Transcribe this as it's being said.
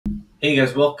Hey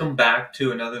guys, welcome back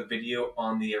to another video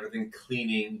on the Everything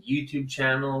Cleaning YouTube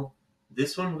channel.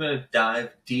 This one we're going to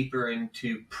dive deeper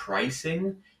into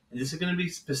pricing, and this is going to be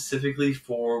specifically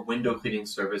for window cleaning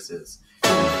services.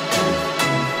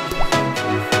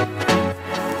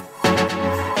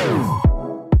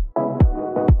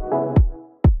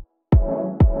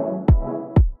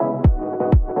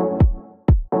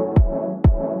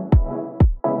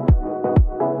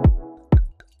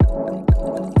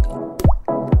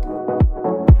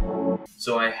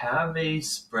 So I have a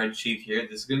spreadsheet here.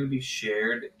 This is going to be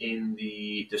shared in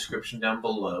the description down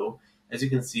below. As you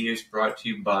can see, it's brought to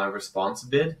you by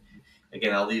Responsibid.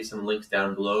 Again, I'll leave some links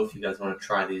down below if you guys want to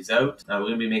try these out. We're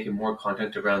going to be making more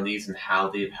content around these and how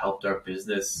they've helped our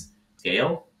business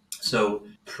scale. So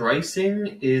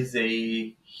pricing is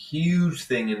a huge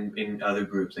thing in other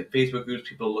groups, like Facebook groups,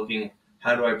 people looking,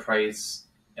 how do I price?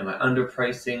 Am I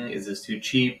underpricing? Is this too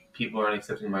cheap? People aren't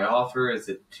accepting my offer. Is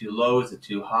it too low? Is it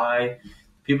too high?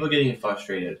 People are getting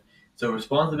frustrated. So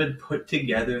Responsibid put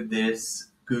together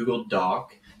this Google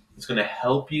Doc. It's going to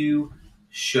help you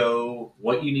show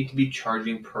what you need to be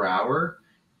charging per hour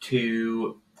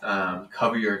to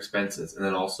cover your expenses and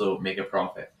then also make a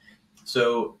profit.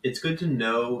 So it's good to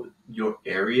know your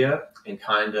area and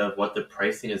kind of what the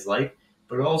pricing is like,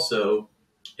 but also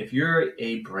if you're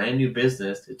a brand new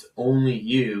business, it's only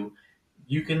you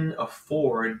can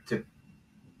afford to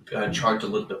charge a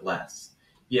little bit less.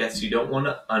 Yes, you don't want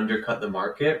to undercut the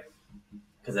market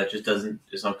because that just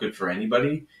it's not good for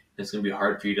anybody. It's going to be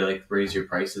hard for you to raise your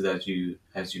prices as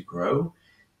you grow.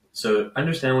 So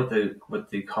understand what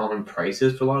the common price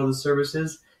is for a lot of the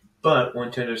services, but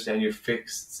once you understand your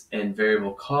fixed and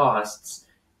variable costs,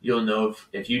 you'll know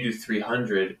if you do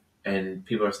 300 and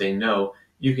people are saying no,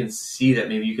 you can see that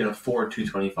maybe you can afford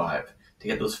 225 to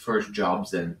get those first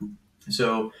jobs in.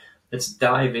 So let's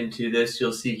dive into this.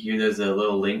 You'll see here there's a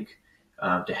little link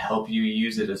to help you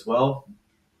use it as well.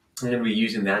 I'm going to be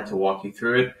using that to walk you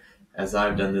through it, as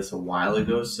I've done this a while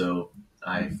ago, so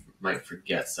I might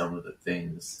forget some of the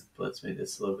things. But let's make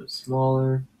this a little bit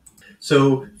smaller.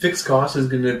 So fixed cost is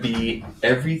going to be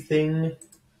everything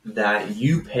that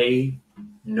you pay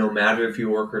no matter if you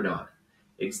work or not.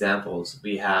 Examples,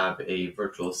 we have a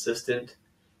virtual assistant,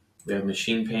 we have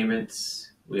machine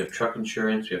payments, we have truck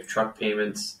insurance, we have truck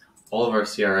payments, all of our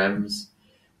CRMs,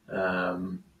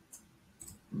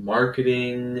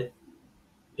 marketing,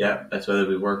 yeah, that's whether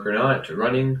we work or not, to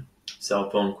running, cell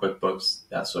phone, QuickBooks,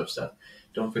 that sort of stuff.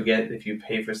 Don't forget, if you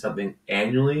pay for something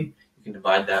annually, you can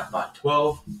divide that by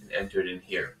 12 and enter it in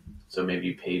here. So maybe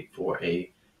you paid for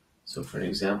so for an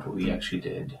example, we actually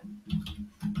did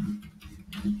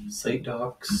site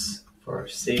docs for our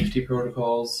safety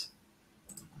protocols.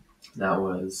 That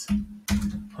was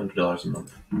 $100 a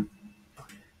month.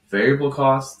 Variable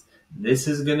cost, this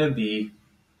is going to be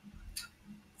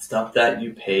stuff that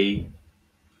you pay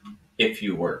if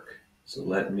you work. So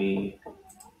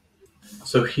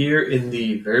here in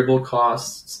the variable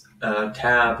costs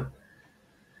tab,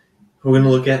 we're going to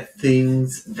look at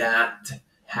things that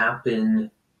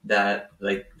happen that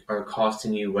are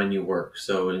costing you when you work.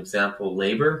 So an example,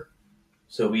 labor.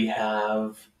 So we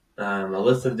have a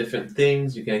list of different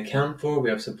things you can account for. We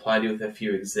have supplied you with a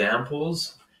few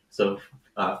examples. So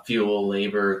fuel,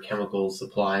 labor, chemicals,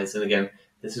 supplies. And again,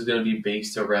 this is going to be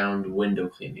based around window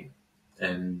cleaning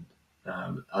and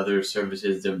other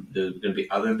services. There's going to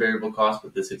be other variable costs,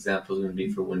 but this example is going to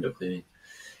be for window cleaning.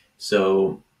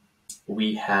 So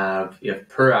you have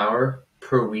per hour,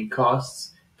 per week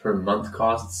costs, per month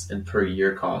costs, and per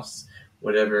year costs.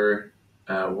 Whatever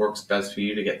works best for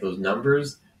you to get those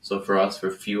numbers. So for us, for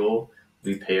fuel,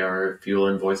 we pay our fuel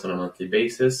invoice on a monthly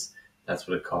basis. That's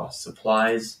what it costs.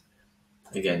 Supplies,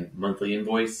 again, monthly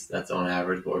invoice. That's on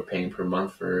average what we're paying per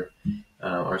month for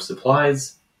our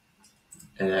supplies.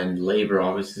 And then labor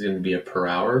obviously is going to be a per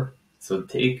hour. So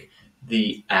take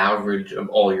the average of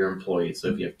all your employees. So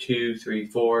if you have 2, 3,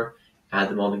 4, add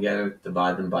them all together,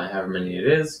 divide them by however many it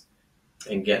is,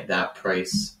 and get that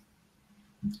price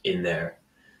in there.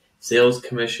 Sales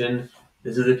commission.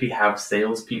 This is if you have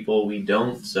salespeople. We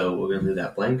don't, so we're going to leave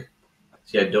that blank.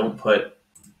 So yeah, don't put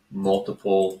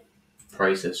multiple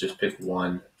prices. Just pick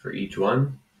one for each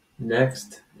one.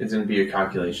 Next is going to be your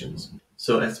calculations.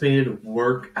 So estimated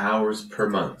work hours per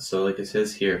month. So like it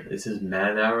says here, this is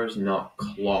man hours, not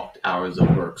clocked hours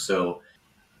of work. So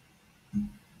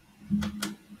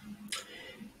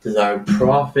desired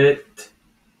profit.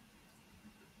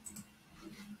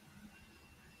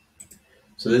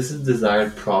 So this is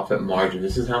desired profit margin.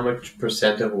 This is how much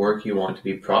percent of work you want to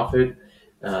be profit.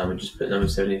 Just put number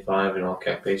 75 and all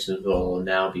calculations will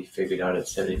now be figured out at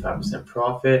 75%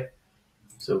 profit.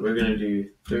 So we're going to do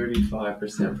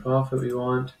 35% profit we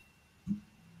want.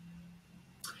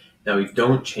 Now we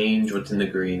don't change what's in the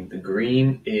green. The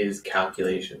green is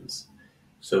calculations.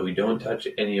 So we don't touch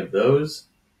any of those.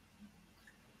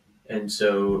 And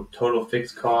so total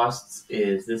fixed costs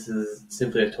this is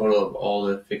simply a total of all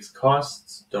the fixed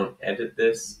costs. Don't edit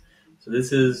this. So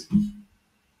this is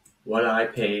what I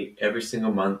pay every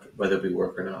single month, whether we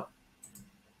work or not.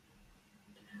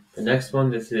 The next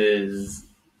one, this is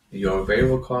your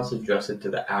variable cost adjusted to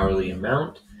the hourly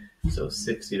amount. So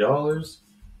 $60.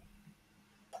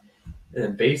 And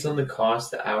then based on the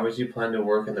cost, the hours you plan to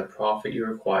work, and the profit you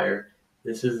require,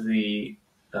 this is the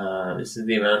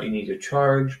amount you need to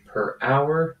charge per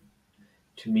hour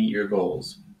to meet your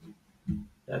goals.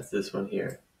 That's this one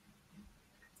here.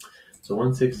 So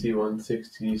 160,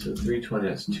 160, so 320,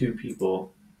 that's 2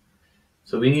 people.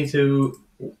 So we need to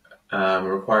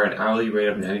require an hourly rate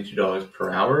of $92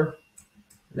 per hour.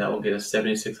 And that will get us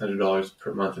 $7,600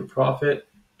 per month in profit,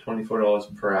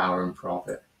 $24 per hour in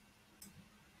profit.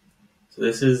 So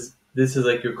this is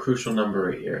like your crucial number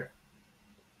right here.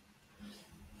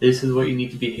 This is what you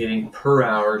need to be hitting per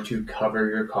hour to cover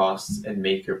your costs and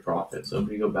make your profit. So if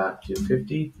we go back to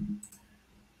 50, you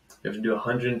have to do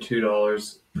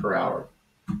 $102 per hour.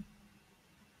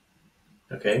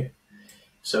 Okay,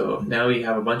 so now we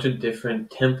have a bunch of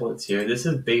different templates here. This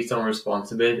is based on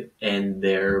Responsibid and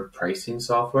their pricing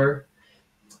software.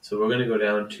 So we're going to go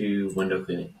down to window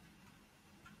cleaning.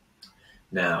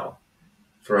 Now,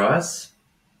 for us,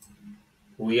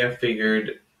 we have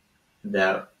figured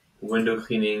that window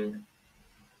cleaning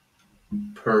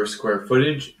per square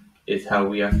footage is how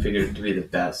we have figured it to be the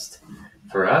best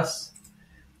for us.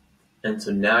 And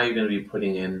so now you're going to be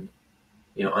putting in,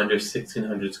 under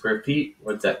 1,600 square feet.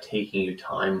 What's that taking you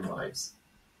time-wise,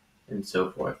 and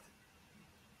so forth.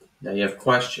 Now you have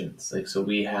questions. So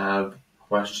we have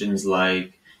questions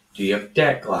like, do you have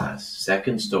deck glass,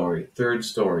 second story, third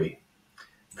story,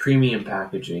 premium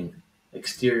packaging,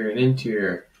 exterior and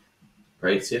interior,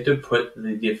 right? So you have to put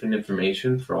the different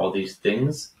information for all these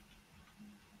things.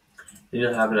 Then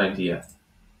you'll have an idea.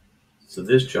 So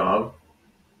this job,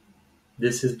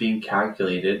 this is being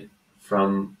calculated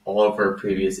from all of our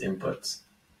previous inputs.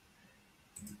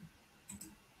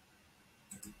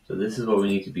 So this is what we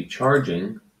need to be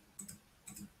charging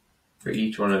for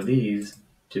each one of these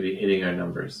to be hitting our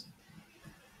numbers.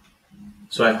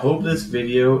 So I hope this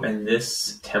video and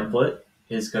this template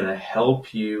is going to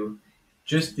help you.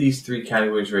 Just these 3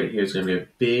 categories right here is going to be a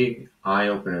big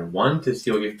eye-opener. One, to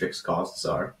see what your fixed costs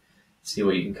are, see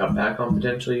what you can cut back on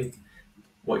potentially,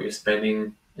 what you're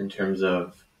spending in terms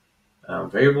of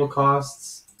variable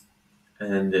costs,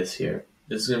 and then this here.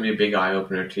 This is going to be a big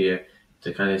eye-opener to you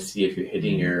to kind of see if you're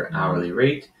hitting your hourly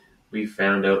rate. We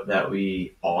found out that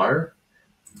we are.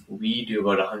 We do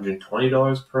about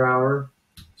 $120 per hour,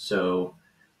 so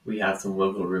we have some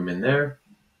wiggle room in there,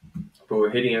 but we're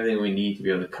hitting everything we need to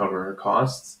be able to cover our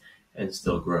costs and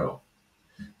still grow.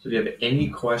 So if you have any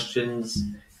questions,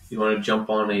 you want to jump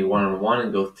on a one-on-one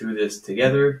and go through this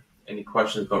together, any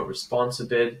questions about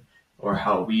Responsibid or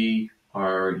how we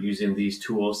are using these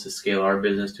tools to scale our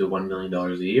business to $1 million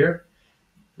a year,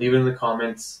 leave it in the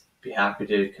comments. Be happy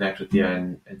to connect with you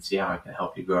and see how I can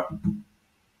help you grow.